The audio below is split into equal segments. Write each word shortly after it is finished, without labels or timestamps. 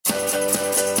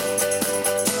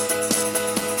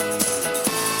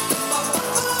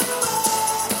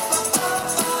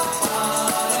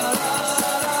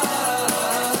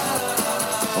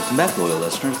Welcome back, loyal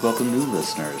listeners. Welcome, new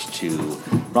listeners, to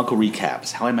Runkle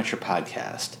Recaps, How I Met Your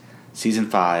Podcast, Season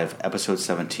 5, Episode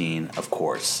 17, of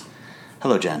course.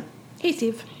 Hello, Jen. Hey,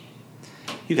 Steve.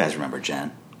 You guys remember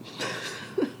Jen.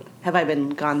 Have I been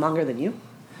gone longer than you?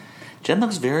 Jen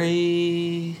looks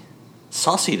very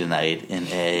saucy tonight in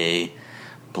a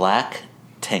black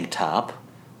tank top,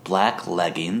 black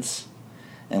leggings,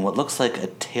 and what looks like a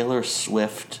Taylor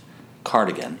Swift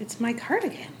cardigan. It's my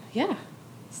cardigan, yeah.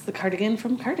 It's the cardigan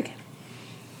from Cardigan.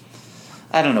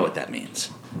 I don't know what that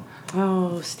means.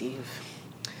 Oh, Steve.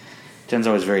 Jen's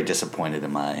always very disappointed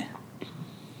in my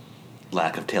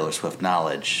lack of Taylor Swift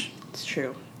knowledge. It's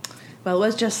true. Well, it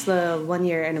was just the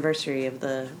 2-year anniversary of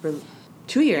the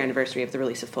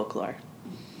release of Folklore.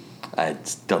 I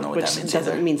don't know what that means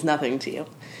either. Which means nothing to you.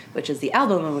 Which is the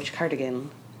album on which Cardigan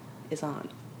is on.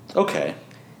 Okay.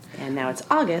 And now it's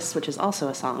August, which is also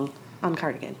a song on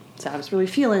Cardigan. So I was really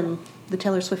feeling the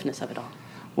Taylor Swiftness of it all.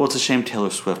 Well, it's a shame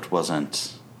Taylor Swift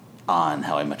wasn't on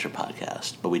How I Met Your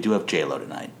Podcast, but we do have J-Lo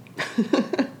tonight.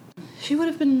 She would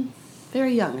have been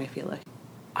very young, I feel like.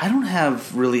 I don't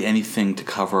have really anything to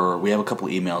cover. We have a couple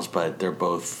emails, but they're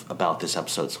both about this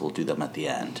episode, so we'll do them at the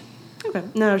end. Okay.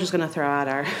 No, I was just going to throw out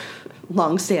our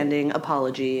long-standing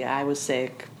apology. I was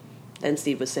sick, and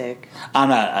Steve was sick.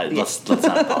 Let's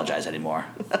not apologize anymore.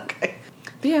 Okay.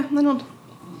 But yeah, I don't...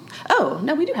 Oh,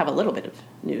 no, we do have a little bit of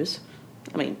news.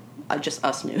 I mean, just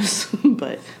us news.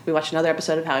 But we watched another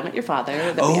episode of How I Met Your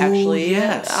Father that we actually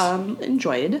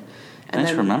enjoyed. And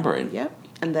Thanks for remembering. Yep.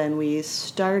 And then we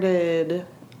started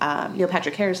Neil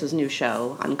Patrick Harris's new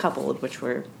show, Uncoupled, which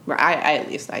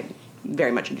I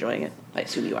very much enjoying it. I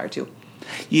assume you are too.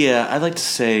 Yeah, I'd like to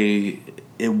say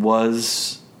it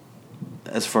was,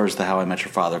 as far as the How I Met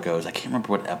Your Father goes, I can't remember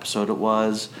what episode it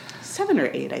was. 7 or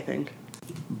 8, I think.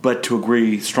 But to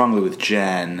agree strongly with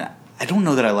Jen, I don't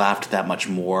know that I laughed that much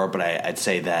more, but I'd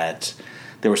say that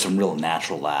there were some real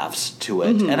natural laughs to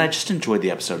it, and I just enjoyed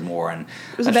the episode more. And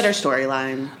it was a better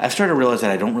storyline. I've started to realize that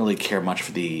I don't really care much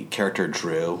for the character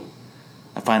Drew.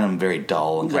 I find him very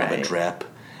dull and kind of a drip,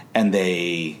 and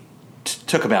they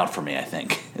took him out for me, I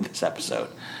think, in this episode.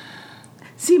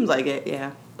 Seems like it,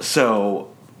 yeah.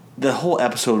 So the whole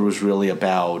episode was really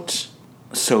about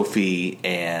Sophie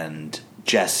and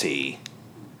Jesse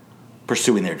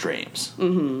pursuing their dreams.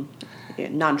 Mm-hmm. Yeah,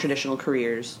 non-traditional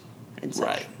careers and such.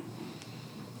 Right.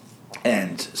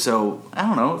 And so, I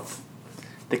don't know, if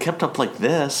they kept up like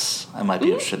this, I might be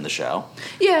interested in the show.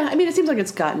 Yeah, I mean, it seems like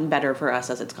it's gotten better for us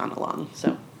as it's gone along,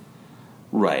 so...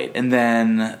 Right. And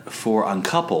then for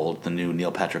Uncoupled, the new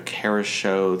Neil Patrick Harris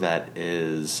show that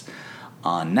is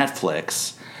on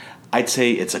Netflix, I'd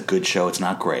say it's a good show. It's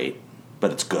not great,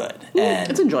 but it's good. And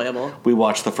it's enjoyable. We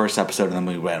watched the first episode, and then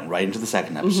we went right into the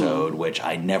second episode, which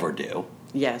I never do.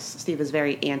 Yes, Steve is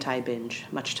very anti-binge,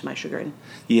 much to my chagrin.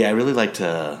 Yeah, I really like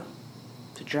to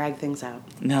drag things out.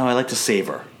 No, I like to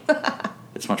savor.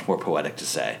 It's much more poetic to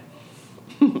say.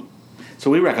 So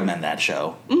we recommend that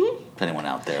show. To anyone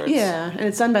out there. Yeah, and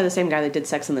it's done by the same guy that did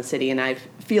Sex and the City, and I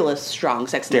feel a strong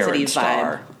Sex and the City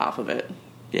vibe off of it.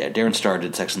 Yeah, Darren Star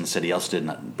did Sex and the City, also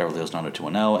did Beverly Hills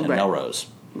 90210 and Melrose.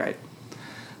 Right.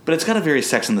 But it's got a very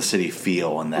Sex and the City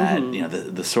feel in that, you know,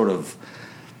 the sort of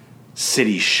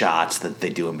city shots that they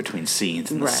do in between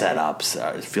scenes and the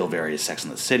setups feel very Sex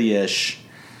and the City-ish.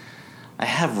 I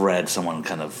have read someone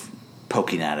kind of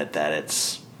poking at it that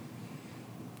it's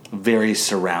very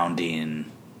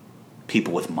surrounding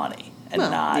people with money and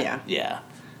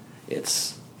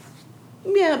it's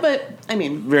but I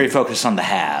mean very focused on the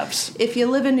haves. If you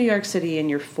live in New York City in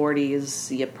your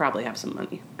 40s, you probably have some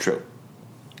money. True.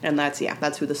 And that's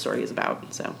who the story is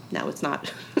about. So no, it's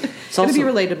not going to be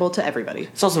relatable to everybody.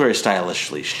 It's also very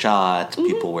stylishly shot.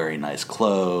 People wearing nice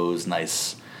clothes,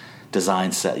 nice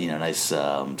design set, nice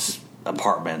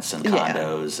apartments and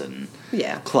condos and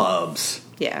clubs.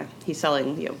 Yeah, he's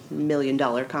selling $1 million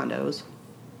condos,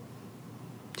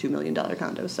 $2 million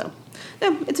condos. So,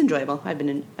 yeah, it's enjoyable. I've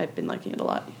been liking it a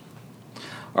lot.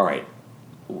 All right,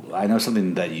 I know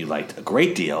something that you liked a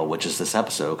great deal, which is this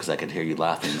episode, because I could hear you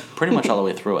laughing pretty much all the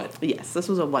way through it. Yes, this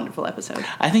was a wonderful episode.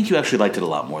 I think you actually liked it a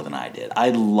lot more than I did. I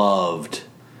loved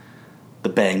the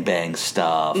bang bang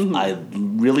stuff. I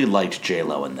really liked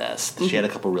J-Lo in this. She had a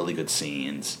couple really good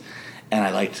scenes. And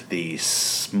I liked the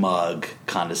smug,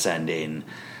 condescending,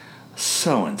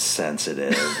 so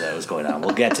insensitive that was going on.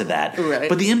 We'll get to that. Right.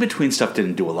 But the in-between stuff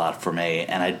didn't do a lot for me,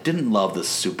 and I didn't love the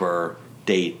super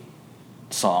date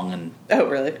song and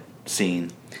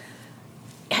scene.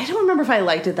 I don't remember if I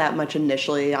liked it that much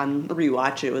initially on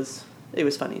rewatch. It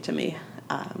was funny to me.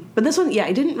 But this one,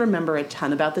 I didn't remember a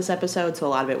ton about this episode, so a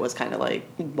lot of it was kind of like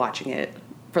watching it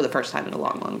for the first time in a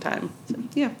long, long time. So,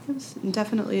 yeah, it was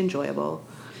definitely enjoyable.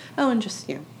 Oh, and just,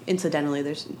 incidentally,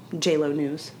 there's J-Lo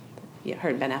news. Yeah, her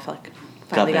and Ben Affleck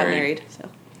finally got married. So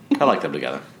I like them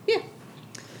together. Yeah.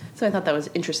 So I thought that was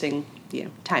interesting,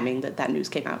 timing that news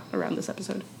came out around this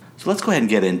episode. So let's go ahead and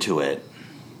get into it.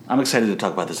 I'm excited to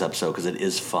talk about this episode because it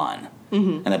is fun,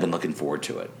 and I've been looking forward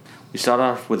to it. We start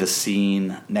off with a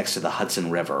scene next to the Hudson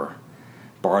River.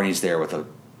 Barney's there with a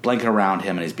blanket around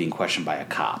him, and he's being questioned by a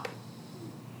cop.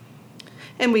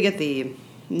 And we get the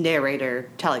narrator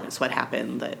telling us what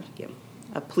happened, that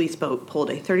a police boat pulled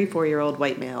a 34-year-old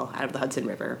white male out of the Hudson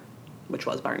River, which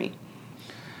was Barney.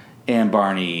 And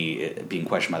Barney, being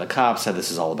questioned by the cops, said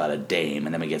this is all about a dame,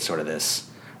 and then we get sort of this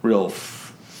real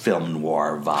film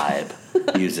noir vibe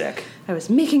music. I was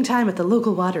making time at the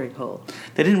local watering hole.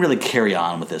 They didn't really carry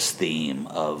on with this theme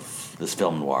of this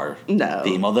film noir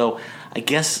theme, although I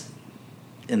guess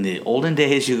in the olden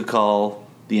days you could call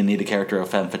the Anita character a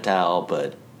femme fatale,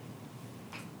 but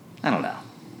I don't know.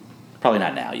 Probably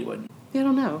not now, you wouldn't. Yeah, I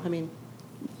don't know. I mean,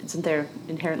 doesn't there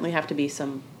inherently have to be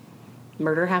some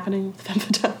murder happening with femme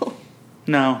fatale?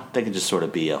 No, they could just sort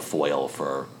of be a foil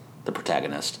for the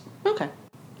protagonist. Okay.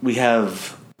 We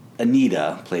have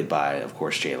Anita, played by, of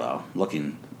course, J-Lo,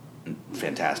 looking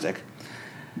fantastic.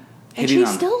 And she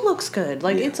still looks good.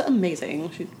 Like, it's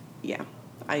amazing.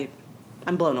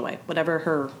 I'm blown away. Whatever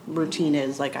her routine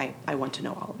is, like, I want to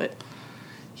know all of it.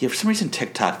 Yeah, for some reason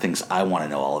TikTok thinks I want to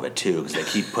know all of it, too, because they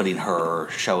keep putting her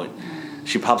showing...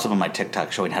 She pops up on my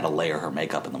TikTok showing how to layer her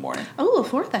makeup in the morning. Oh,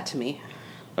 forward that to me.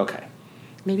 Okay.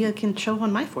 Maybe I can show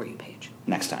on my For You page.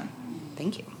 Next time.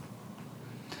 Thank you.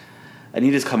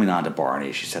 Anita's coming on to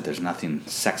Barney. She said there's nothing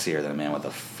sexier than a man with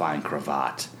a fine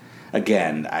cravat.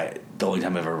 Again, the only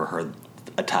time I've ever heard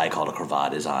a tie called a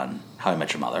cravat is on How I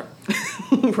Met Your Mother.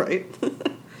 Right.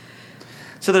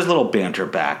 So there's a little banter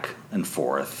back and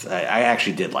forth. I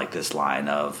actually did like this line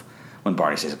of when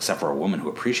Barney says, except for a woman who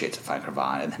appreciates a fine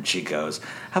cravat, and then she goes,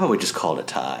 how about we just call it a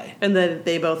tie? And then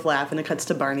they both laugh, and it cuts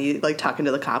to Barney, like, talking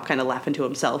to the cop, kind of laughing to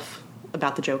himself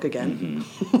about the joke again.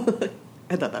 Mm-hmm.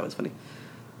 I thought that was funny.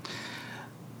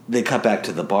 They cut back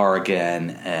to the bar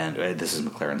again, and this is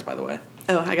McLaren's, by the way.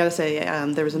 Oh, I gotta say,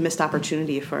 there was a missed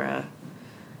opportunity for a...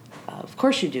 of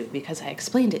course you do, because I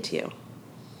explained it to you.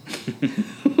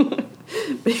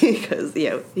 Because,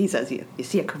 he says, you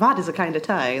see, a cravat is a kind of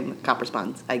tie, and the cop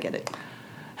responds, I get it.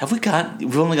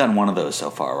 We've only gotten one of those so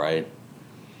far, right?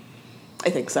 I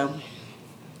think so.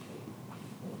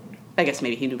 I guess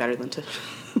maybe he knew better than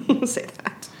to say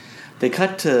that. They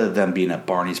cut to them being at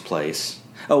Barney's place.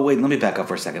 Oh, wait, let me back up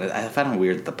for a second. I found it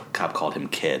weird that the cop called him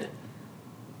Kid.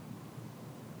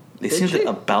 They seemed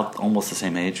about almost the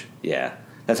same age. Yeah.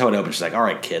 That's how it opens. She's like, all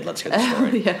right, kid, let's hear the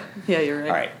story. Yeah, you're right.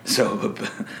 All right, so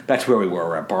back to where we were.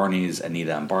 We're at Barney's,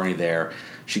 Anita and Barney there.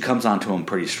 She comes onto him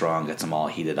pretty strong, gets him all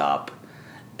heated up.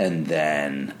 And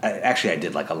then, I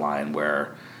did like a line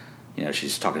where,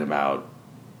 she's talking about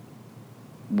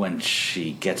when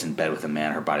she gets in bed with a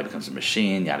man, her body becomes a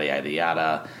machine, yada, yada,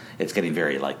 yada. It's getting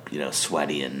very,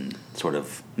 sweaty and sort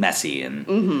of messy.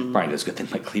 And Barney goes, good thing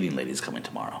my cleaning lady's coming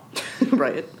tomorrow.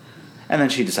 Right. And then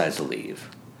she decides to leave.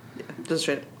 Just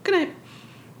straight, good night.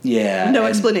 Yeah. No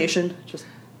explanation. Just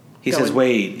he says,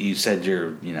 wait, you said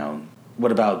you're,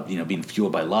 what about, being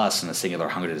fueled by lust and a singular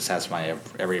hunger to satisfy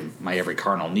my every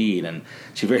carnal need? And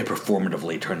she very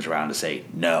performatively turns around to say,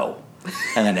 no,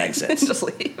 and then exits. Just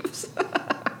leaves.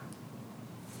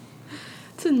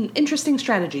 It's an interesting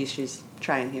strategy she's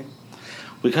trying here.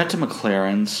 We cut to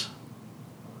McLaren's.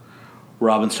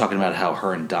 Robin's talking about how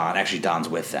her and Don, actually Don's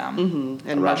with them. Mm-hmm.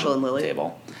 And Marshall and Lily.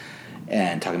 Table.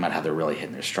 And talking about how they're really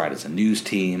hitting their stride as a news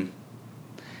team.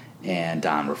 And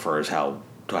Don refers to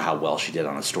how well she did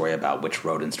on a story about which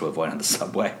rodents to avoid on the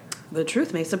subway. The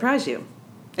truth may surprise you.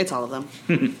 It's all of them.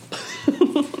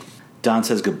 Don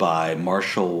says goodbye.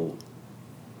 Marshall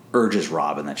urges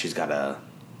Robin that she's got to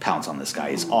pounce on this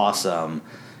guy. He's awesome.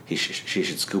 She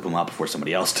should scoop him up before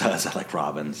somebody else does. I like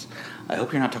Robin's. I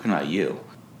hope you're not talking about you.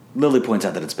 Lily points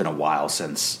out that it's been a while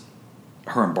since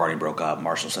her and Barney broke up.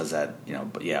 Marshall says that,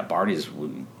 Barney's,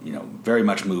 very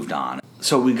much moved on.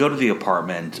 So we go to the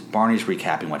apartment. Barney's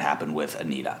recapping what happened with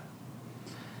Anita.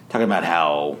 Talking about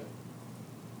how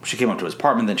she came up to his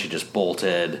apartment, then she just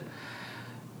bolted.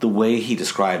 The way he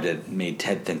described it made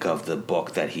Ted think of the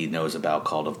book that he knows about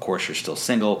called Of Course You're Still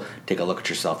Single, Take a Look at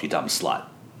Yourself, You Dumb Slut.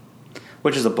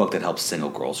 Which is a book that helps single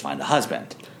girls find a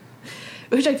husband.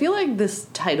 Which I feel like this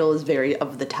title is very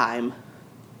of the time.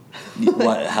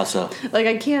 What? How so?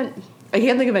 I can't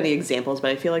think of any examples,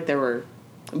 but I feel like there were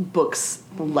books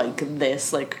like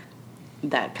this, like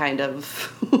that kind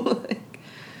of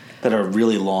That are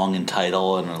really long in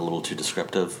title and a little too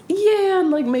descriptive. Yeah,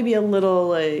 and like maybe a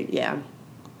little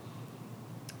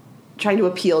trying to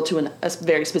appeal to a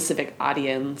very specific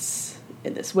audience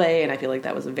in this way, and I feel like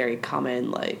that was a very common,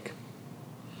 like,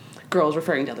 girls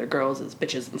referring to other girls as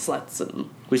bitches and sluts, and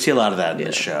we see a lot of that in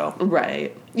this show.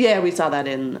 Right. Yeah, we saw that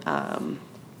in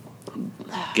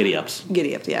Giddy Ups.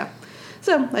 Giddy Ups, yeah.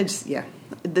 So I just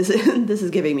this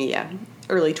is giving me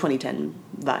early 2010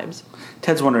 vibes.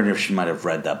 Ted's wondering if she might have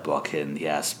read that book, and he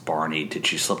asked Barney, did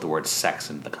she slip the word sex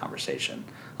into the conversation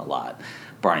a lot?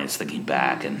 Barney is thinking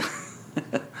back, and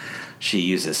she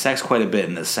uses sex quite a bit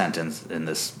in this sentence, in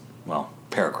this,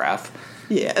 paragraph.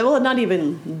 Yeah, well, not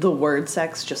even the word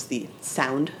sex, just the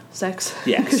sound sex.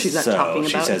 Yeah, because she's not talking about.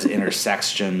 She says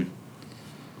intersection.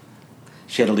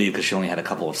 She had to leave because she only had a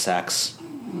couple of sex.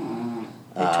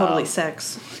 Totally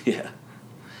sex. Yeah.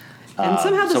 And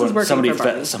somehow this is working for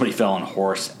Barney. Somebody fell on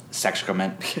horse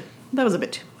excrement. That was a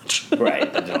bit too much.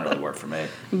 Right, that didn't really work for me.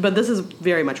 But this is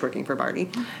very much working for Barney.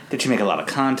 Did she make a lot of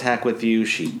contact with you?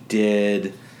 She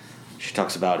did. She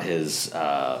talks about his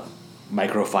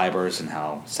microfibers and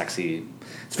how sexy.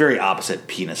 It's very opposite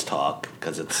penis talk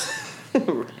because it's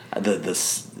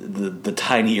the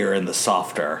tinier and the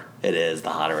softer it is, the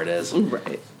hotter it is.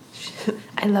 Right.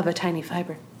 I love a tiny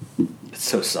fiber. It's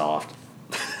so soft.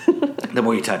 The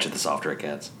more you touch it, the softer it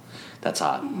gets. That's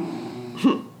hot.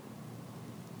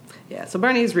 Yeah, so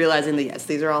Barney's realizing that, yes,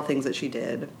 these are all things that she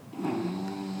did.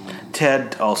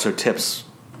 Ted also tips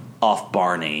off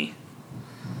Barney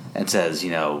and says,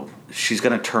 she's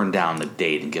going to turn down the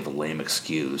date and give a lame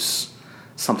excuse.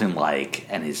 Something like,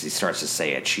 and as he starts to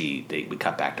say it, we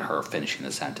cut back to her finishing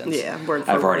the sentence. Yeah, word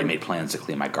for I've already word. made plans to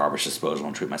clean my garbage disposal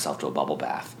and treat myself to a bubble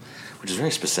bath, which is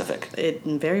very specific. It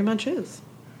very much is.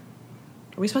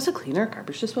 Are we supposed to clean our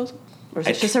garbage disposal? Or is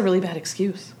it just a really bad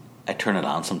excuse? I turn it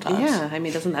on sometimes. Yeah, I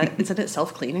mean, isn't it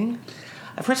self-cleaning?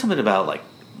 I've heard something about, like,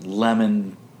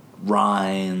 lemon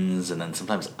rinds, and then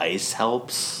sometimes ice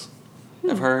helps,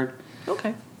 I've heard.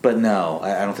 Okay. But no,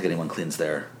 I don't think anyone cleans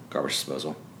their garbage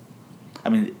disposal. I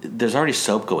mean, there's already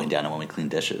soap going down when we clean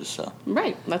dishes, so.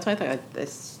 Right, that's why I thought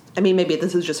maybe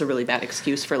this is just a really bad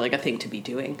excuse for, like, a thing to be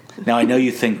doing. Now, I know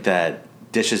you think that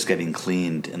dishes getting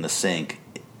cleaned in the sink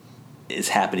is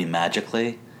happening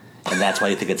magically, and that's why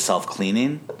you think it's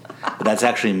self-cleaning, but that's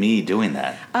actually me doing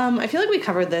that. I feel like we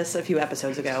covered this a few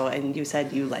episodes ago, and you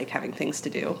said you like having things to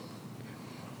do.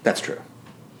 That's true.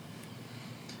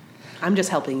 I'm just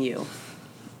helping you.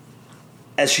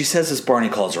 As she says this, Barney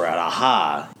calls her out,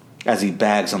 aha, as he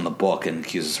bags on the book and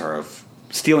accuses her of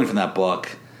stealing from that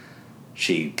book.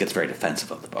 She gets very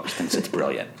defensive of the book. She thinks it's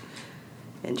brilliant.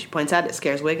 And she points out it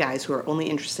scares away guys who are only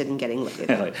interested in getting laid.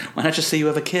 Like, why not just say you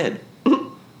have a kid?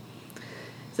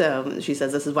 So she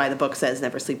says this is why the book says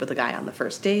never sleep with a guy on the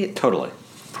first date. Totally.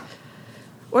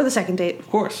 Or the second date. Of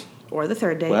course. Or the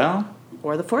third date. Well.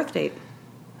 Or the fourth date.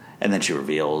 And then she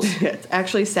reveals. It's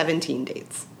actually 17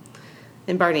 dates.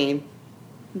 And Barney,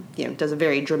 does a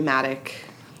very dramatic,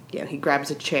 he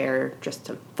grabs a chair just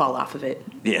to fall off of it.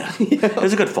 Yeah. It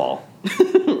was a good fall.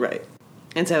 Right.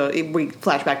 And so we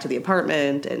flash back to the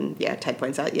apartment, and Ted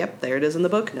points out, yep, there it is in the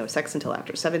book. No sex until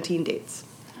after 17 dates.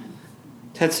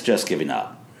 Ted suggests giving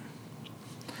up.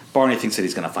 Barney thinks that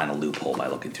he's going to find a loophole by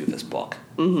looking through this book.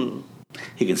 Mm-hmm.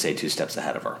 He can stay 2 steps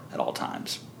ahead of her at all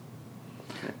times.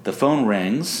 The phone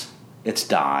rings. It's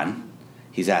Don.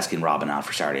 He's asking Robin out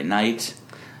for Saturday night.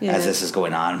 Yeah. As this is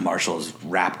going on, Marshall is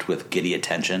wrapped with giddy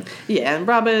attention. Yeah, and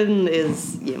Robin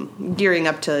is gearing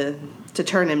up to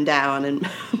turn him down, and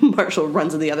Marshall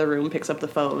runs in the other room, picks up the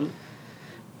phone.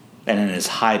 And in his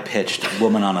high-pitched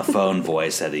woman-on-a-phone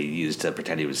voice that he used to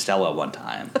pretend he was Stella one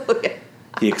time,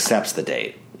 he accepts the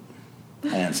date.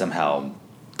 And then somehow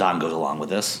Don goes along with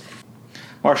this.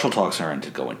 Marshall talks her into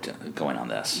going on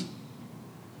this.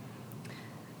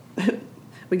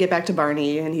 We get back to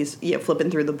Barney, and he's flipping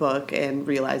through the book and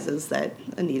realizes that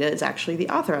Anita is actually the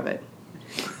author of it.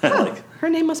 Her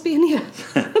name must be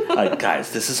Anita.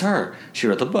 Guys, this is her. She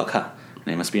wrote the book, huh? Her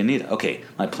name must be Anita. Okay,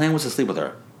 my plan was to sleep with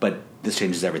her, but this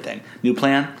changes everything. New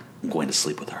plan, I'm going to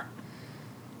sleep with her.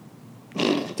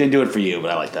 Didn't do it for you,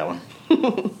 but I like that one.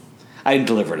 I didn't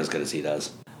deliver it as good as he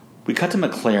does. We cut to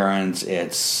McLaren's.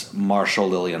 It's Marshall,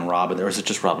 Lily, and Robin. Or is it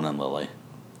just Robin and Lily?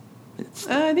 I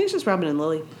think it's just Robin and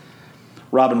Lily.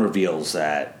 Robin reveals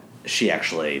that she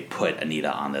actually put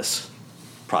Anita on this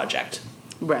project.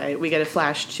 Right. We get a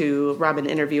flash to Robin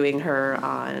interviewing her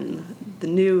on the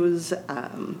news.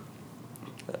 Of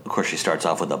course, she starts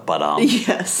off with a but.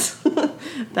 Yes.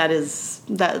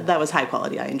 that was high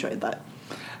quality. I enjoyed that.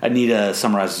 Anita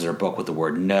summarizes her book with the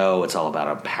word no. It's all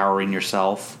about empowering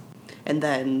yourself. And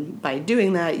then by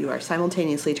doing that, you are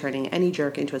simultaneously turning any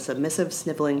jerk into a submissive,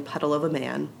 sniveling puddle of a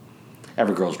man.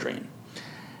 Every girl's dream.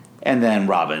 And then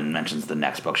Robin mentions the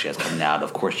next book she has coming out.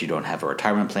 Of course, you don't have a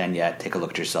retirement plan yet. Take a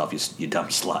look at yourself, you dumb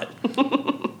slut.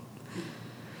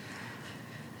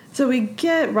 So we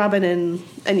get Robin and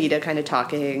Anita kind of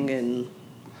talking, and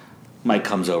Mike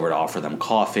comes over to offer them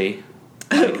coffee.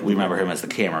 Mike, we remember him as the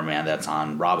cameraman that's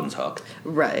on Robin's hook.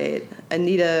 Right.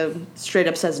 Anita straight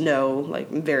up says no, like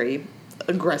very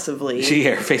aggressively.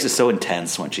 Her face is so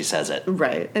intense when she says it.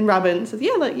 Right. And Robin says,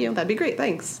 yeah, that'd be great,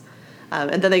 thanks.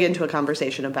 And then they get into a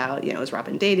conversation about, is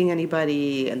Robin dating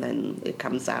anybody? And then it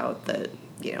comes out that,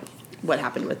 what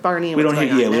happened with Barney. And we don't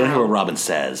hear what Robin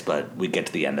says, but we get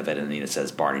to the end of it, and Anita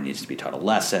says Barney needs to be taught a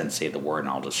lesson. Say the word, and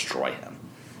I'll destroy him.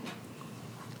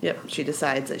 Yep, she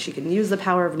decides that she can use the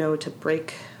power of no to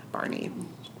break Barney.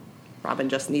 Robin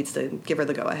just needs to give her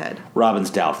the go-ahead.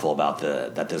 Robin's doubtful about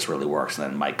that this really works,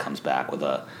 and then Mike comes back with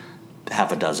a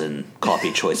half a dozen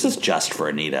coffee choices just for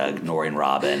Anita, ignoring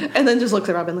Robin. And then just looks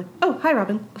at Robin like, oh, hi,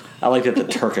 Robin. I like that the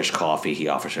Turkish coffee he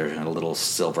offers her in a little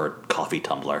silver coffee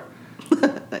tumbler.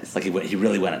 Nice. Like he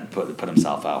really went and put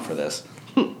himself out for this.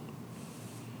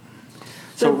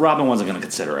 So Robin wasn't going to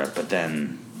consider it, but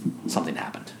then something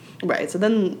happened. Right, so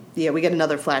then, we get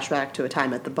another flashback to a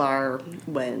time at the bar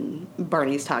when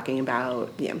Barney's talking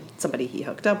about, somebody he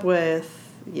hooked up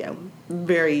with,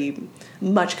 very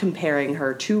much comparing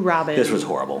her to Robin. This was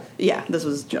horrible. Yeah, this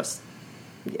was just,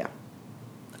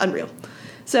 unreal.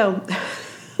 So,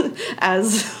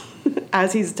 as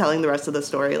he's telling the rest of the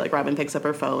story, like, Robin picks up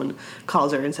her phone,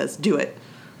 calls her, and says, do it.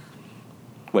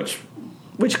 Which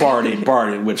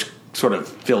Barney, which sort of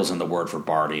fills in the word for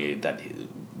Barney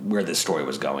where this story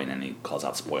was going, and he calls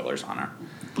out spoilers on her.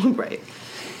 Right.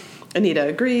 Anita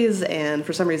agrees, and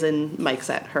for some reason,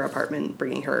 Mike's at her apartment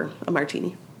bringing her a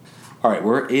martini. All right,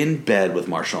 we're in bed with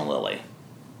Marshall and Lily.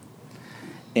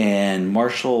 And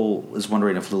Marshall is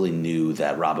wondering if Lily knew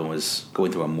that Robin was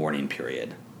going through a mourning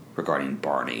period regarding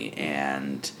Barney,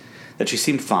 and that she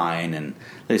seemed fine, and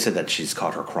Lily said that she's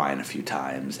caught her crying a few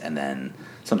times, and then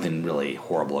something really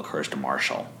horrible occurs to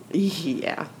Marshall.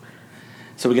 Yeah.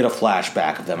 So we get a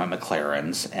flashback of them at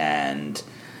McLaren's, and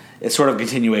it's sort of a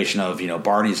continuation of,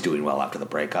 Barney's doing well after the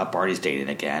breakup. Barney's dating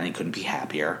again. He couldn't be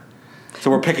happier. So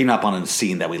we're picking up on a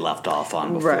scene that we left off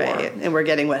on before. Right, and we're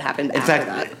getting what happened after that.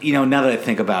 In fact, now that I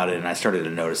think about it, and I started to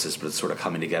notice this, but it's sort of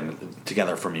coming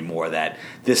together for me more, that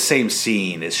this same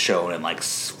scene is shown in,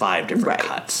 5 different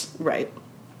cuts. Right.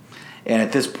 And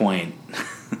at this point...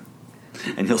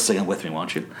 And you'll sing it with me,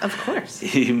 won't you? Of course.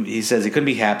 He says he couldn't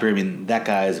be happier. I mean, that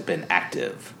guy's been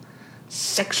active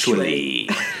sexually.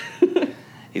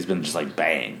 He's been just like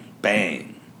bang,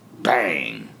 bang,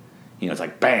 bang. It's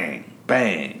like bang,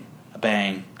 bang, a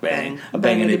bang, bang, a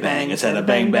bangity bang. Instead of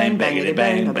bang, bang, bangity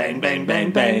bang, a bang, bang,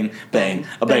 bang, bang, bang,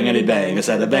 a bangity bang.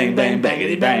 Instead of bang, bang,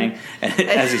 bangity bang. And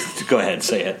as he go ahead,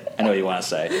 say it. I know what you want to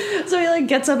say. So he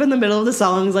gets up in the middle of the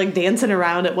songs, dancing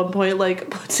around. At one point,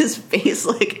 puts his face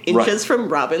inches from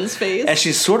Robin's face, and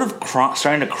she's sort of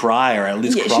starting to cry, or at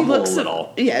least crumble a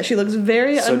little. Yeah, she looks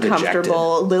very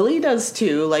uncomfortable. Dejected. Lily does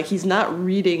too. He's not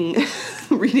reading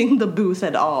the booth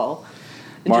at all.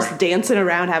 And just dancing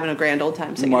around, having a grand old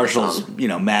time singing Marshall's, the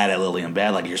song. Mad at Lily and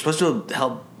bad. You're supposed to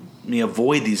help me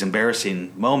avoid these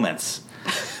embarrassing moments.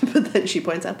 But then she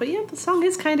points out, the song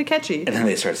is kind of catchy. And then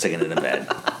they start singing it in bed.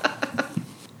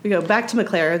 We go back to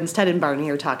McLaren's. Ted and Barney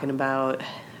are talking about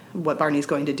what Barney's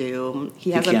going to do.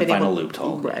 He hasn't can't been find able, a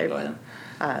loophole. Right. Go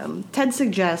ahead. Ted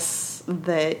suggests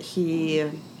that he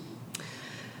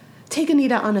take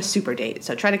Anita on a super date.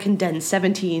 So try to condense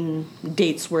 17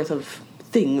 dates worth of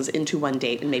things into one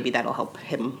date, and maybe that'll help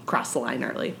him cross the line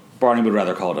early. Barney would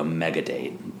rather call it a mega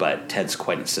date, but Ted's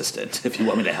quite insistent. If you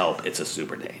want me to help, it's a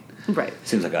super date. Right.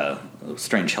 Seems like a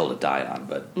strange hill to die on,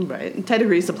 but... Right. And Ted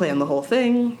agrees to plan the whole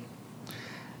thing.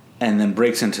 And then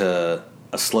breaks into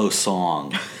a slow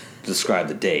song to describe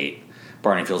the date.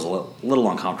 Barney feels a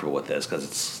little uncomfortable with this,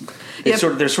 because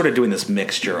they're sort of doing this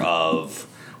mixture of...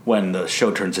 When the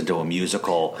show turns into a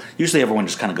musical, usually everyone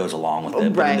just kind of goes along with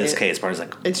it. But in this case, Barney's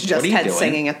like, it's just Ted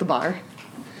singing at the bar.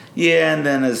 Yeah, and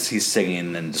then as he's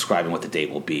singing and describing what the date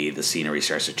will be, the scenery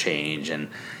starts to change, and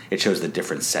it shows the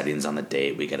different settings on the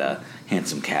date. We get a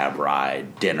handsome cab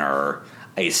ride, dinner,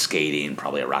 ice skating,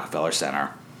 probably at Rockefeller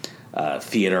Center,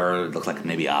 theater, looks like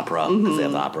maybe opera, because they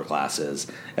have the opera classes,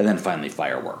 and then finally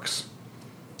fireworks.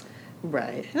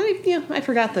 Right. And I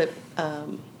forgot that...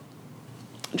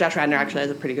 Josh Radnor actually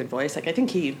has a pretty good voice. I think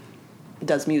he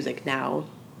does music now.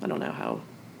 I don't know how.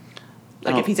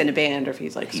 If he's in a band or if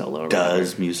he's solo. Or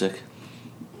does music?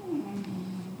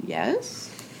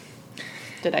 Yes.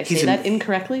 Did I say that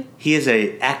incorrectly? He is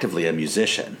actively a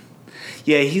musician.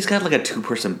 Yeah, he's got like a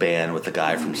 2-person band with the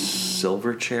guy from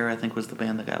Silverchair, I think was the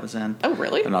band the guy was in. Oh,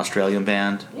 really? An Australian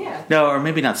band. Yeah. No, or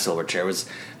maybe not Silverchair. It was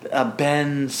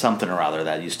Ben something or other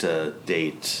that used to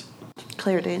date...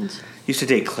 Claire Danes. Used to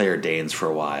date Claire Danes for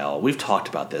a while. We've talked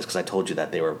about this because I told you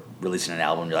that they were releasing an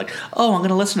album. You're like, oh, I'm going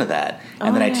to listen to that.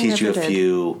 And then I teased you a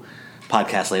few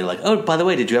podcasts later like, oh, by the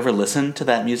way, did you ever listen to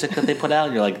that music that they put out?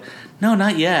 And you're like, no,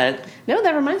 not yet. No,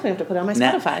 that reminds me I have to put it on my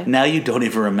Spotify. Now you don't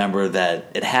even remember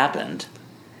that it happened.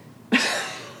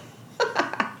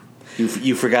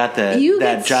 You forgot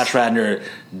that Josh Radnor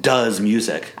does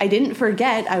music. I didn't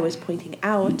forget. I was pointing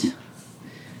out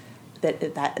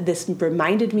that this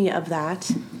reminded me of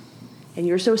that. And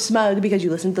you're so smug because you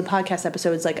listened to the podcast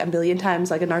episodes like a million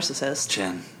times like a narcissist.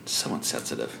 Jen, so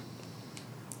insensitive.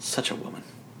 Such a woman.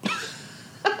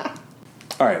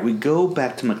 All right, we go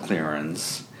back to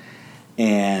McLaren's,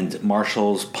 and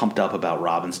Marshall's pumped up about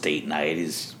Robin's date night.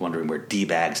 He's wondering where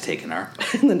D-Bag's taking her.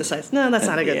 And then decides, no, that's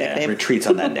not a good nickname. Retreats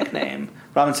on that nickname.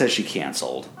 Robin says she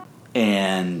canceled.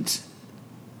 And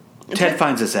Ted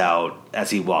finds this out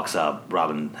as he walks up.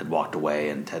 Robin had walked away,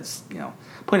 and Ted's,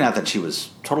 pointing out that she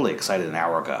was totally excited an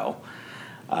hour ago.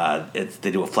 They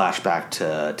do a flashback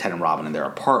to Ted and Robin in their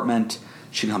apartment.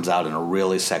 She comes out in a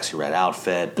really sexy red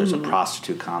outfit. There's a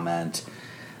prostitute comment.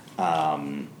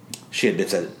 She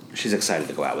admits that she's excited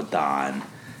to go out with Don.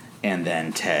 And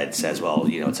then Ted says, well,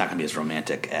 it's not going to be as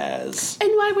romantic as...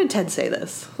 And why would Ted say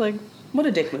this? Like, what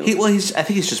a dick move. I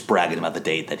think he's just bragging about the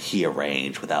date that he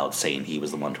arranged without saying he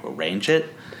was the one to arrange it.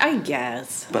 I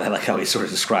guess. But I like how he sort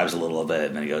of describes a little of it,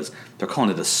 and then he goes, they're calling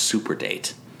it a super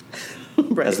date.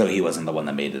 Right. As though he wasn't the one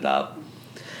that made it up.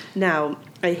 Now,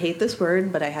 I hate this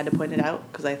word, but I had to point it out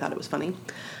because I thought it was funny.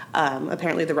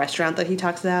 Apparently the restaurant that he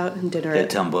talks about in dinner... Le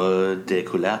Tambour des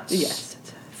Culottes? Yes.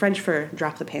 It's French for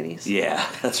drop the panties. Yeah,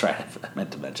 that's right. I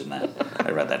meant to mention that.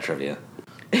 I read that trivia.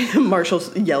 Marshall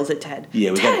yells at Ted.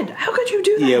 Yeah, Ted, how could you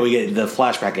do that? Yeah, the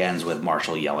flashback ends with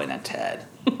Marshall yelling at Ted.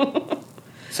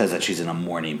 Says that she's in a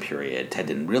mourning period. Ted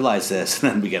didn't realize this,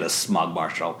 and then we get a smug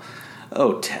Marshall.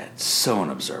 Oh, Ted, so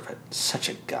unobservant. Such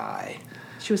a guy.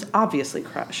 She was obviously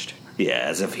crushed. Yeah,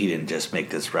 as if he didn't just make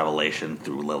this revelation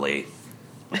through Lily.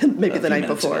 Maybe the night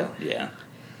before. Ago. Yeah.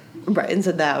 Right, and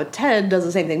so now Ted does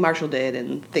the same thing Marshall did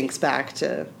and thinks back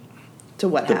to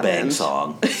what happened. The Bang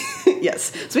song.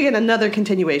 Yes. So we get another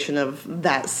continuation of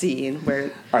that scene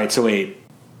where... All right, so wait.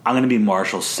 I'm going to be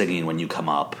Marshall singing when you come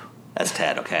up as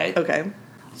Ted, okay? Okay.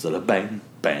 So the bang,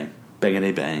 bang,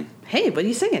 bangity bang. Hey, what are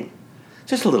you singing?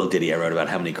 Just a little ditty I wrote about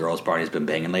how many girls Barney's been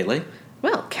banging lately.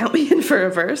 Well, count me in for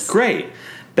a verse. Great.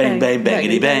 Bang, bang,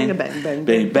 bangity bang. Bang,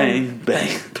 bang,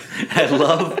 bang. I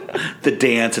love the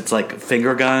dance. It's like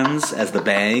finger guns as the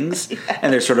bangs. Yeah.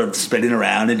 And they're sort of spinning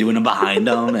around and doing them behind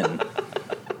them.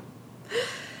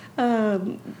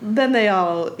 And then they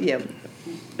all,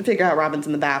 figure out Robin's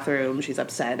in the bathroom. She's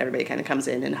upset. Everybody kind of comes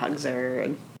in and hugs her.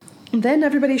 And then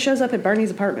everybody shows up at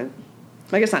Barney's apartment.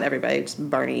 I guess not everybody. It's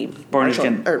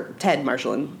Ted,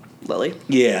 Marshall, and Lily.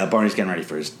 Yeah, Barney's getting ready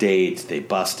for his date. They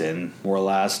bust in, more or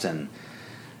less, and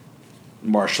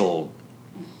Marshall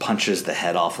punches the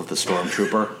head off of the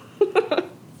stormtrooper.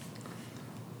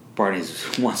 Barney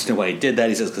wants to know why he did that.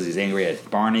 He says because he's angry at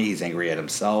Barney, he's angry at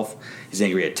himself, he's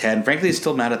angry at Ted, and frankly, he's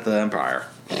still mad at the Empire.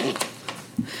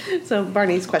 So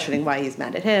Barney's questioning why he's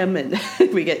mad at him, and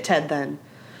we get Ted then.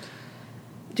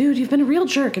 Dude, you've been a real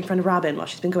jerk in front of Robin while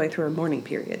she's been going through her mourning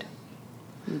period.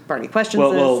 And Barney questions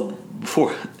this. Well,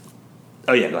 before...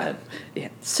 Oh, yeah, go ahead. Yeah,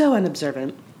 so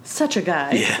unobservant. Such a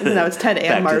guy. Yeah. And now it's Ted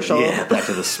and Marshall. Back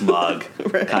to the smug,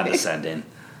 right. Condescending.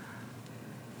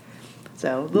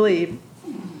 So Lily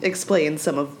explains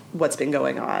some of what's been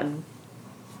going on.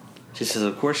 She says,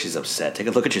 of course she's upset. Take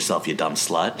a look at yourself, you dumb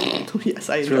slut. Yes,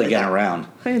 I enjoyed that. It's really getting around.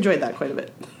 I enjoyed that quite a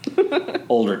bit.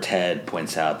 Older Ted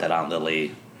points out that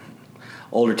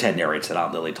Older Ted narrates that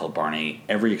Aunt Lily told Barney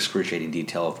every excruciating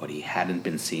detail of what he hadn't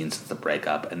been seeing since the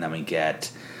breakup, and then we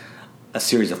get a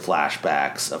series of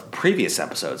flashbacks of previous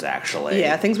episodes, actually.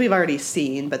 Yeah, things we've already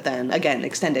seen, but then, again,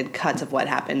 extended cuts of what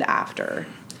happened after.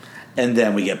 And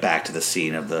then we get back to the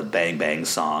scene of the Bang Bang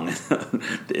song.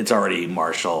 It's already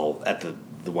Marshall at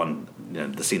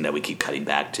the scene that we keep cutting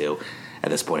back to. At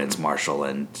this point, it's Marshall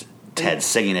and Ted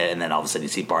singing it, and then all of a sudden you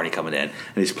see Barney coming in,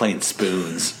 and he's playing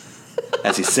spoons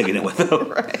as he's singing it with them.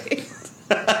 Right.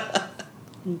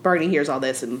 Barney hears all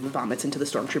this and vomits into the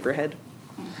stormtrooper head.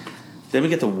 Then we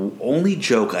get the only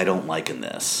joke I don't like in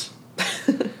this,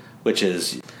 which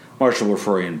is Marshall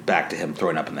referring back to him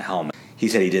throwing up in the helmet. He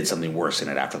said he did something worse in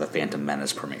it after the Phantom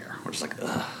Menace premiere. We're just like,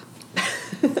 ugh.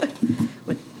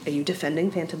 What, are you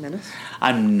defending Phantom Menace?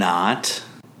 I'm not,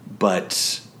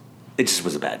 but it just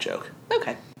was a bad joke.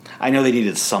 Okay. I know they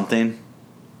needed something.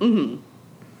 Mm-hmm.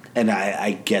 And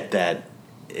I get that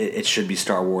it should be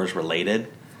Star Wars related,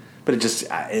 but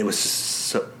it was just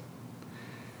so...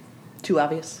 Too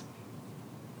obvious?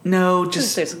 No,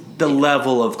 just the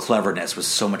level of cleverness was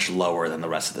so much lower than the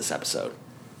rest of this episode.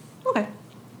 Okay.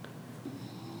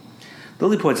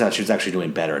 Lily points out she was actually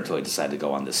doing better until he decided to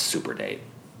go on this super date.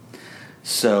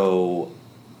 So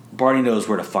Barney knows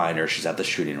where to find her. She's at the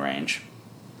shooting range.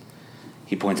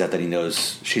 He points out that he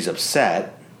knows she's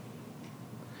upset.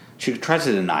 She tries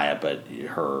to deny it, but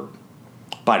her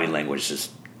body language is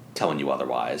just telling you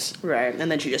otherwise. Right, and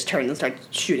then she just turns and starts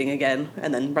shooting again,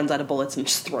 and then runs out of bullets and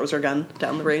just throws her gun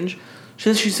down the range. She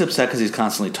says she's upset because he's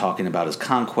constantly talking about his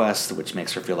conquest, which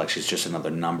makes her feel like she's just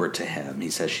another number to him. He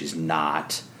says she's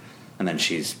not. And then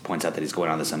she points out that he's going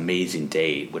on this amazing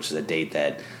date, which is a date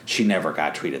that she never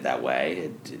got treated that way.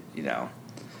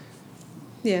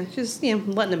 Yeah, just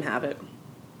letting him have it.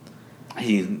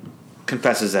 He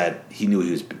confesses that he knew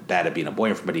he was bad at being a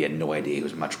boyfriend, but he had no idea he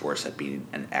was much worse at being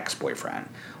an ex-boyfriend.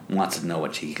 Wants to know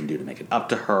what he can do to make it up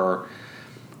to her.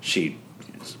 She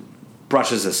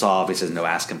brushes this off. He says, no,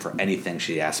 ask him for anything.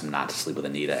 She asks him not to sleep with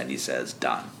Anita, and he says,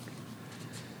 done.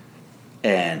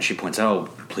 And she points out,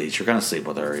 oh, please, you're going to sleep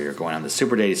with her. You're going on the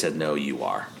super date. He said, no, you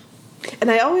are.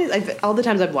 And all the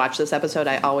times I've watched this episode,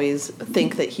 I always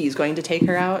think that he's going to take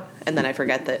her out, and then I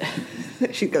forget that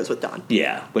she goes with Dawn.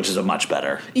 Yeah, which is a much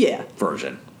better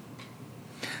version.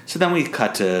 So then we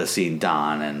cut to seeing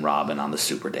Dawn and Robin on the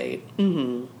super date.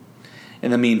 Mm-hmm. In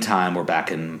the meantime, we're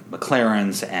back in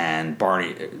McLaren's, and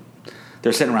Barney...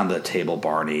 They're sitting around the table,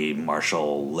 Barney,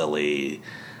 Marshall, Lily,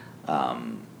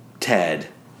 Ted,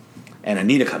 and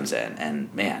Anita comes in,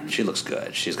 and man, she looks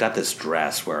good. She's got this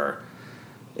dress where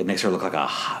it makes her look like a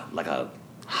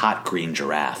hot green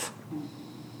giraffe.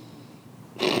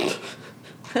 I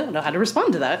don't know how to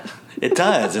respond to that. It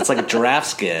does. It's like a giraffe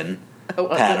skin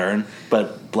pattern,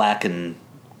 but black and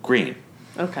green.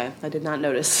 Okay, I did not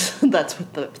notice that's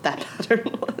what that pattern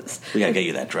was. We gotta get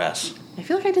you that dress. I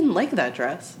feel like I didn't like that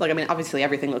dress. Like, I mean, obviously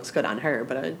everything looks good on her,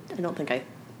 but I don't think I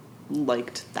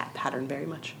liked that pattern very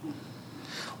much.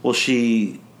 Well,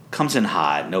 she comes in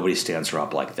hot. Nobody stands her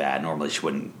up like that. Normally she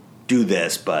wouldn't do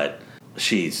this, but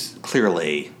she's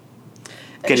clearly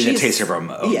getting a taste of her own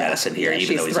medicine here,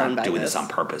 even though he's not doing this on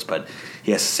purpose. But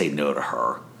he has to say no to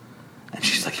her. And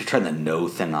she's like, you're trying the no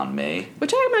thing on me?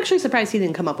 Which I'm actually surprised he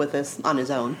didn't come up with this on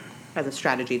his own as a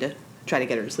strategy to try to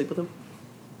get her to sleep with him.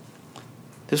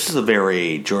 This is a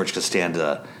very George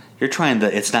Costanza, you're trying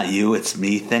the it's not you, it's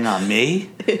me thing on me?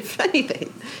 If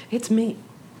anything, it's me.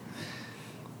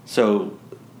 So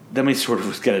then we sort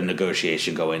of get a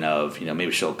negotiation going of,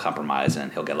 maybe she'll compromise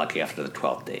and he'll get lucky after the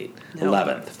 12th date. No.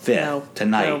 11th, 5th,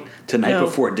 tonight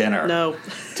before dinner. No.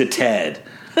 To Ted.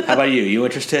 How about you? You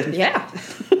interested? Yeah.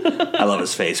 I love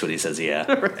his face when he says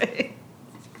yeah. Right.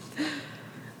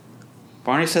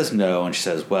 Barney says no, and she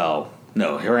says, well,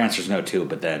 no, her answer's no too,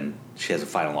 but then she has a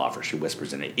final offer. She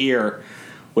whispers in her ear,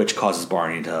 which causes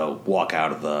Barney to walk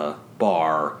out of the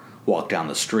bar, walk down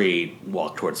the street,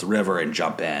 walk towards the river, and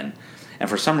jump in. And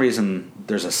for some reason,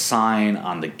 there's a sign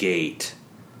on the gate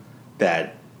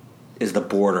that is the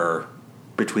border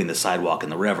between the sidewalk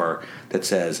and the river that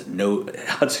says no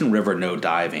Hudson River, no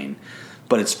diving,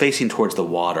 but it's facing towards the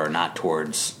water, not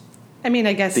towards I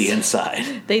guess the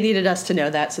inside. They needed us to know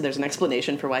that, so there's an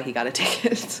explanation for why he got a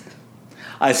ticket.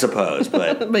 I suppose,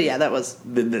 but but yeah, that was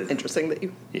interesting that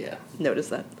you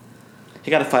noticed that. He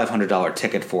got a $500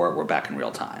 ticket for it. We're back in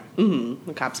real time. Mm-hmm.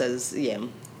 The cop says,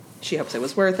 she hopes it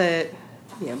was worth it.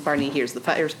 Barney hears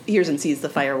and sees the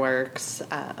fireworks,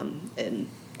 and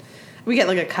we get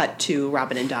like a cut to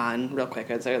Robin and Dawn real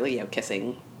quick as they're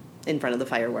kissing in front of the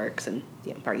fireworks, and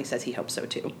Barney says he hopes so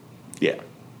too. Yeah,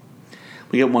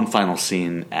 we get one final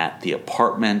scene at the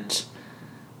apartment.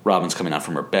 Robin's coming out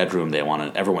from her bedroom.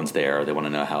 Everyone's there. They want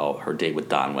to know how her date with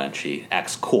Dawn went. She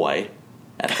acts coy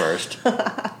at first,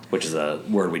 which is a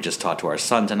word we just taught to our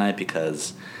son tonight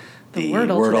because the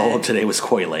wordle today was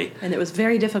coyly. And it was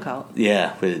very difficult.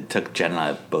 Yeah, it took Jen and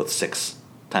I both 6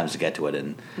 times to get to it.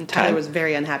 And Tyler was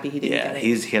very unhappy he didn't get it.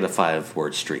 He had a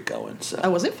 5-word streak going. So.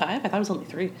 Oh, was it 5? I thought it was only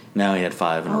 3. No, he had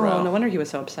 5 in a row. Oh, no wonder he was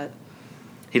so upset.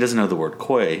 He doesn't know the word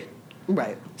coy.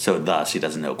 Right. So thus, he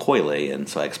doesn't know coyly, and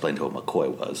so I explained to him what coy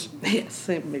was. Yes,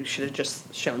 maybe we should have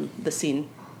just shown the scene.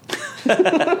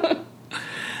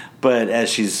 But as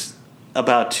she's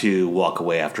about to walk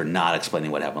away after not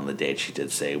explaining what happened on the date, she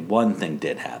did say one thing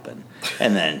did happen.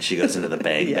 And then she goes into the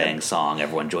bang bang song.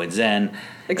 Everyone joins in.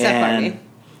 Except Barney.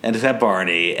 And it's got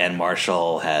Barney, and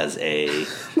Marshall has a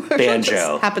Marshall banjo.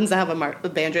 just happens to have a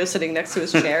banjo sitting next to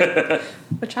his chair,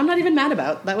 which I'm not even mad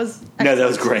about. That was excellent. No, that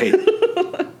was great.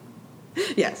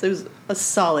 Yes, it was a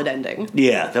solid ending.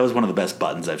 Yeah, that was one of the best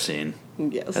buttons I've seen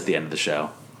Yes. at the end of the show.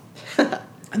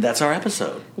 And that's our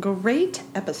episode. Great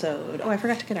episode. Oh, I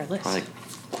forgot to get our list. Probably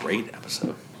great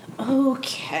episode.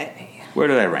 Okay. Where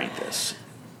did I rank this?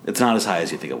 It's not as high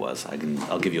as you think it was.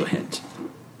 I'll give you a hint.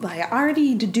 Well, I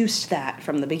already deduced that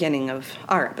from the beginning of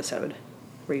our episode,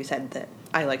 where you said that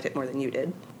I liked it more than you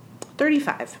did.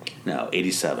 35. No,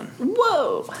 87.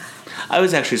 Whoa! I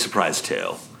was actually surprised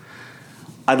too.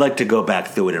 I'd like to go back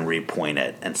through it and repoint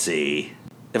it and see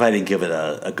if I didn't give it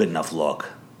a good enough look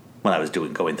when I was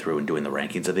going through and doing the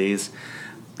rankings of these.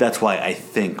 That's why I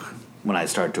think when I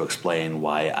started to explain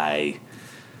why I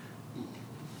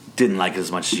didn't like it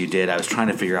as much as you did, I was trying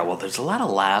to figure out, well, there's a lot of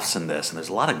laughs in this, and there's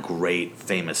a lot of great,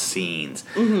 famous scenes,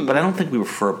 but I don't think we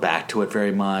refer back to it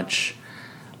very much.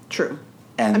 True.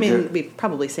 And I mean, we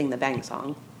probably sing the Bang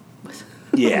song.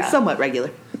 Yeah. Somewhat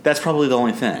regular. That's probably the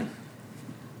only thing.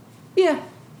 Yeah.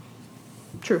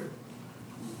 True.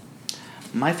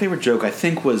 My favorite joke, I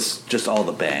think, was just all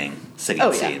the Bang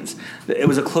singing scenes. It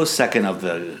was a close second of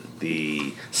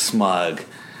the smug.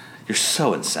 You're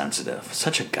so insensitive.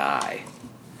 Such a guy.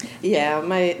 Yeah,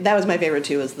 that was my favorite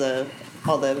too. Was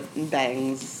all the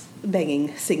banging,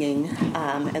 singing,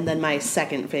 and then my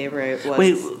second favorite was.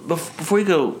 Wait, before you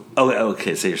go. Oh,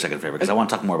 okay. Say your second favorite because I want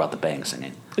to talk more about the Bang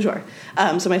singing. Sure.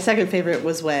 So my second favorite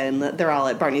was when they're all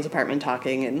at Barney's apartment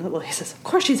talking, and he says, "Of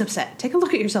course she's upset. Take a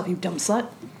look at yourself, you dumb slut."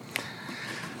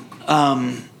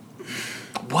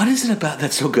 What is it about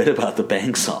that's so good about the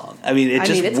Bang song? I mean,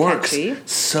 it works catchy.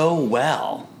 so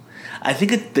well. I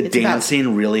think the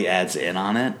dancing really adds in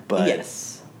on it, but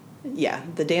yes, yeah,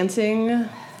 the dancing.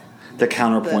 The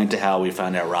counterpoint to how we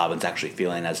find out Robin's actually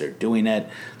feeling as they're doing it,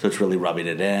 so it's really rubbing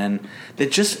it in.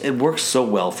 It works so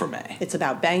well for me. It's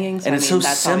about banging, so and it's so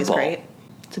that's simple. Always great.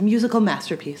 It's a musical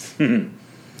masterpiece.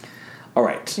 All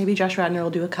right. Maybe Josh Radnor will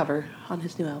do a cover on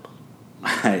his new album.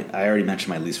 I already mentioned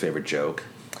my least favorite joke.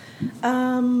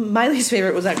 My least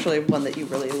favorite was actually one that you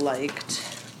really liked.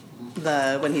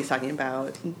 When he's talking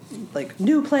about like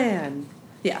new plan.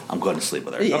 Yeah. I'm going to sleep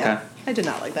with her. Yeah. Okay. I did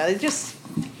not like that.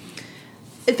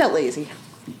 It felt lazy.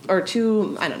 Or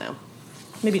too, I don't know.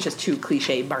 Maybe it's just too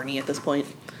cliche Barney at this point.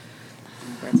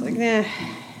 Where it's like,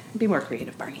 be more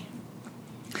creative, Barney.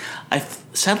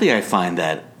 Sadly, I find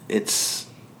that it's,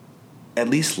 at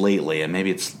least lately, and maybe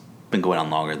it's been going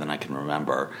on longer than I can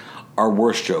remember, our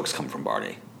worst jokes come from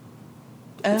Barney.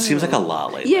 Oh. It seems like a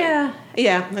lot lately. Yeah,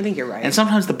 I think you're right. And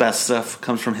sometimes the best stuff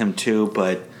comes from him too,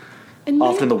 but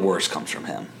often the worst comes from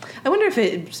him. I wonder if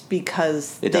it's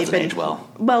because it doesn't age well.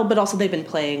 Well, but also they've been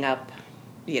playing up,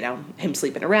 him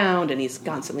sleeping around, and he's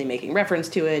constantly making reference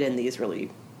to it in these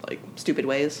really stupid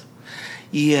ways.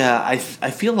 Yeah, I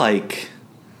feel like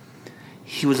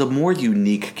he was a more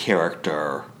unique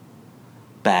character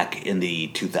back in the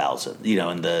 2000s,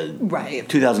 in the right.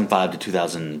 2005 to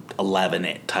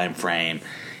 2011 time frame.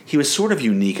 He was sort of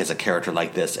unique as a character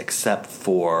like this, except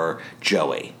for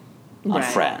Joey on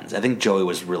Friends. I think Joey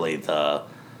was really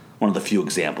one of the few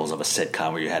examples of a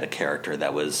sitcom where you had a character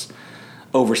that was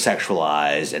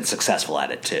over-sexualized and successful at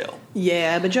it too.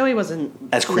 Yeah, but Joey wasn't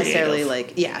as creative.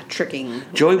 necessarily tricking.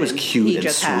 Joey was cute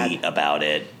and sweet about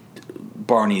it.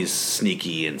 Barney's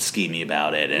sneaky and schemy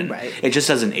about it, and it just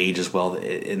doesn't age as well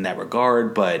in that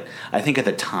regard. But I think at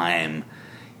the time,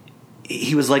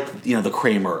 he was like the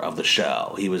Kramer of the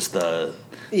show. He was I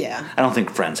don't think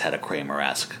Friends had a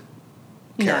Kramer-esque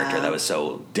character that was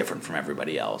so different from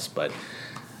everybody else, but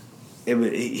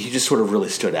he just sort of really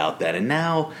stood out then. And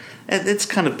now it's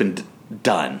kind of been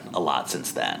done a lot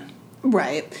since then.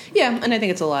 Right. Yeah, and I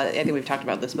think it's a lot. I think we've talked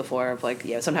about this before. Of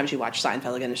sometimes you watch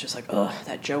Seinfeld again, it's just like, oh,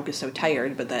 that joke is so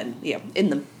tired. But then, in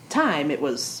the time, it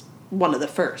was one of the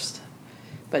first.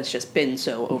 But it's just been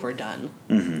so overdone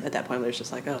at that point. Where it's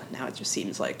just like, oh, now it just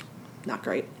seems like not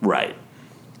great. Right.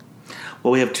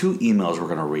 Well, we have 2 emails we're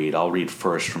going to read. I'll read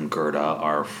first from Gerda,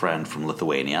 our friend from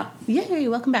Lithuania. Yay!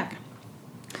 Welcome back.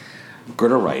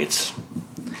 Gerda writes,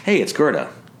 "Hey, it's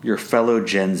Gerda, your fellow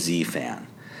Gen Z fan.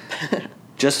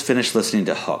 Just finished listening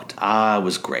to Hooked. It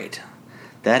was great.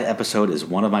 That episode is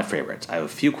one of my favorites. I have a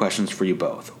few questions for you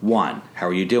both. 1, how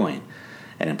are you doing?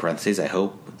 And in parentheses, I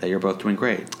hope that you're both doing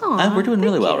great." Aww, we're doing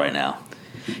really well right now.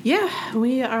 Yeah,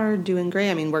 we are doing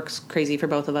great. I mean, work's crazy for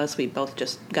both of us. We both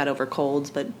just got over colds,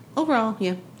 but overall,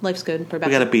 life's good. We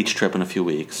got a beach trip in a few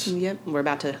weeks. Yep, we're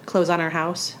about to close on our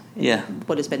house. Yeah.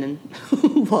 What has been a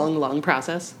long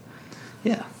process.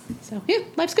 Yeah. So,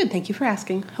 life's good. Thank you for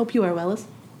asking. Hope you are well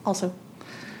also.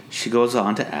 She goes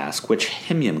on to ask which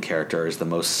Himium character is the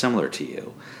most similar to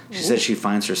you. She says she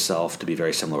finds herself to be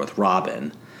very similar with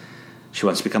Robin. She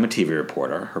wants to become a TV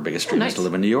reporter. Her biggest dream is to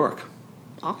live in New York.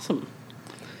 Awesome.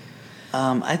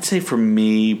 I'd say for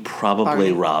me,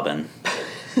 probably Robin.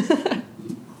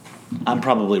 I'm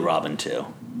probably Robin too.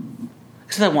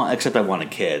 Except I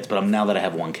wanted kids, but now that I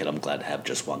have one kid, I'm glad to have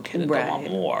just one kid and don't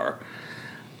want more.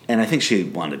 And I think she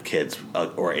wanted kids,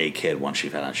 or a kid, once she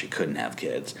found out she couldn't have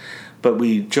kids. But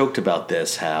we joked about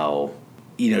this, how,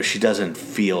 she doesn't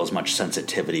feel as much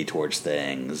sensitivity towards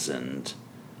things, and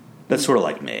that's sort of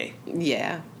like me.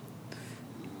 Yeah.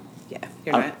 Yeah,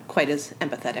 you're not quite as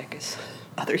empathetic as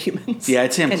other humans. Yeah,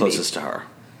 I'd say I'm closest to her.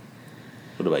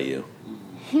 What about you?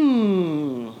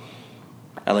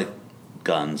 I like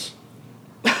guns.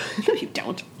 No, you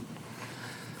don't.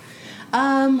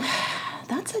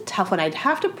 That's a tough one. I'd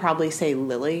have to probably say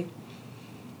Lily.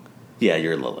 Yeah,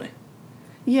 you're Lily.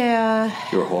 Yeah.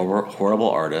 You're a horrible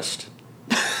artist.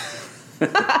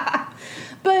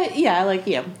 But,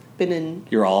 yeah, been in...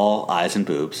 You're all eyes and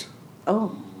boobs.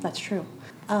 Oh, that's true.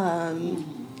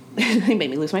 It made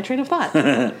me lose my train of thought.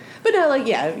 But no,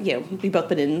 we've both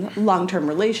been in long-term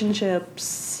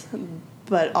relationships,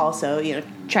 but also,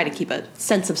 try to keep a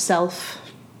sense of self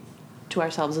to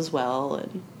ourselves as well.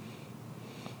 And,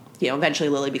 eventually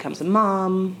Lily becomes a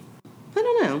mom. I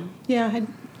don't know. Yeah,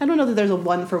 I don't know that there's a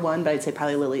one-for-one, but I'd say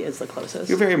probably Lily is the closest.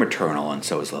 You're very maternal, and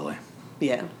so is Lily.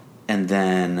 Yeah. And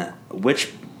then,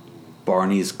 which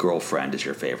Barney's girlfriend is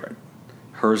your favorite?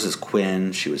 Hers is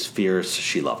Quinn. She was fierce.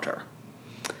 She loved her.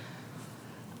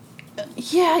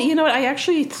 Yeah, you know what? I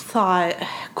actually thought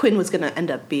Quinn was going to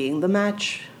end up being the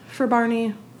match for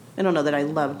Barney. I don't know that I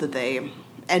loved that they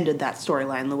ended that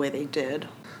storyline the way they did.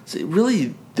 So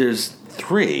really, there's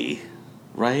 3,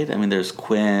 right? I mean, there's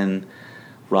Quinn,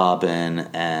 Robin,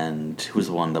 and who was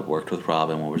the one that worked with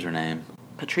Robin? What was her name?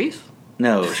 Patrice?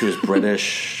 No, she was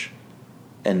British,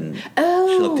 and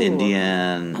she looked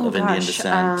Indian, Indian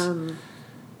descent.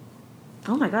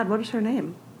 Oh my God, what is her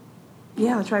name?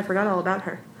 Yeah, that's right, I forgot all about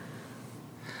her.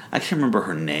 I can't remember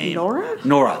her name. Nora?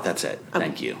 Nora, that's it. Okay.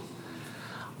 Thank you.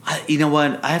 You know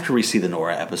what? I have to re-see the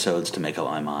Nora episodes to make up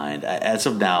my mind. As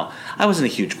of now, I wasn't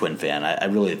a huge Quinn fan. I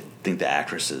really think the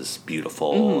actress is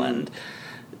beautiful, and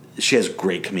she has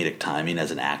great comedic timing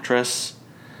as an actress.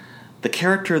 The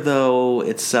character, though,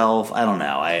 itself, I don't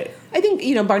know. I think,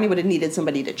 Barney would have needed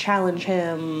somebody to challenge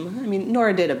him. I mean,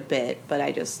 Nora did a bit, but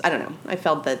I don't know. I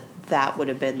felt that would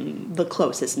have been the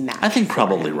closest match. I think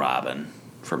probably Robin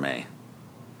for me.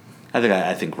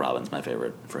 I think Robin's my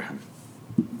favorite for him.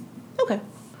 Okay.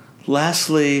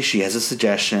 Lastly, she has a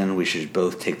suggestion. We should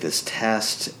both take this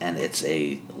test, and it's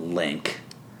a link.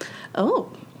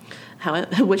 Oh.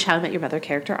 Which How I Met Your Mother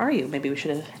character are you? Maybe we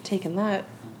should have taken that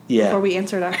before we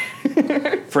answered our...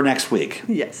 For next week.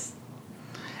 Yes.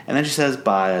 And then she says,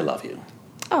 bye, I love you.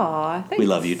 Aw, thanks. We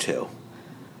love you, too.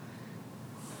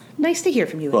 Nice to hear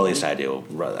from you. Well, at least I do.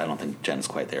 I don't think Jen's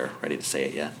quite there, ready to say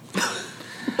it yet.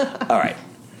 All right.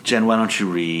 Jen, why don't you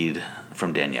read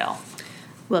from Danielle?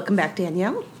 Welcome back,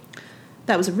 Danielle.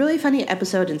 That was a really funny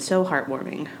episode and so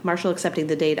heartwarming. Marshall accepting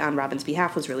the date on Robin's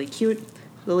behalf was really cute.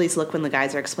 Lily's look when the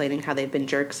guys are explaining how they've been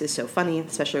jerks is so funny,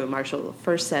 especially when Marshall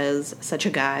first says, such a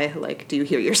guy, do you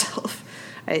hear yourself?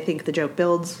 I think the joke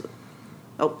builds...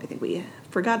 Oh, I think we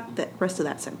forgot the rest of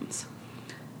that sentence.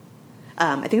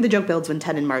 I think the joke builds when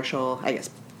Ted and Marshall, I guess,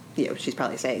 she's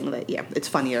probably saying that, it's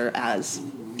funnier as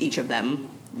each of them,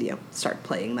 start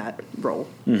playing that role.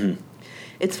 Mm-hmm.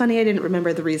 It's funny I didn't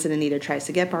remember the reason Anita tries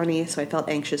to get Barney, so I felt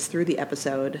anxious through the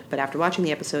episode, but after watching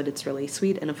the episode, it's really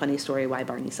sweet and a funny story why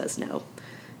Barney says no.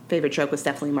 Favorite joke was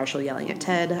definitely Marshall yelling at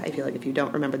Ted. I feel like if you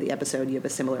don't remember the episode, you have a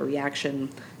similar reaction.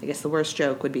 I guess the worst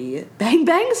joke would be, Bang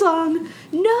Bang Song!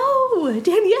 No!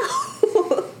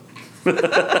 Danielle!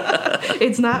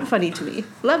 It's not funny to me.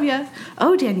 Love ya.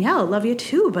 Oh, Danielle, love you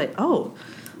too, but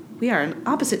we are on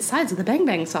opposite sides of the Bang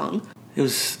Bang Song. It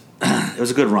was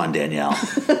a good run, Danielle,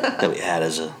 that we had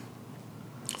as a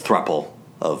throuple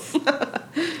of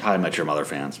How I Met Your Mother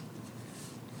fans.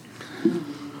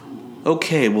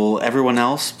 Okay, well, everyone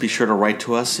else, be sure to write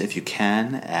to us if you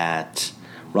can at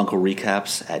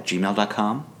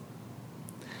runklerecaps@gmail.com.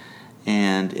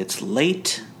 And it's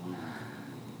late,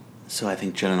 so I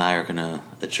think Jen and I are going to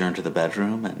adjourn to the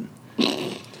bedroom. And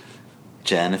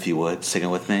Jen, if you would, sing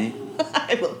it with me.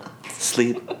 I will not.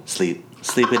 Sleep, sleep,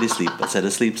 sleepity sleep. I said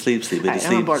sleep, sleep, sleepity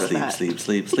sleep, sleep, sleep,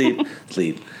 sleep, sleep,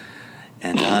 sleep.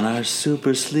 And on our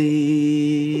super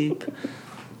sleep.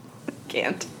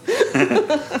 Can't.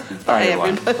 All right,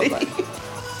 everyone. Bye-bye.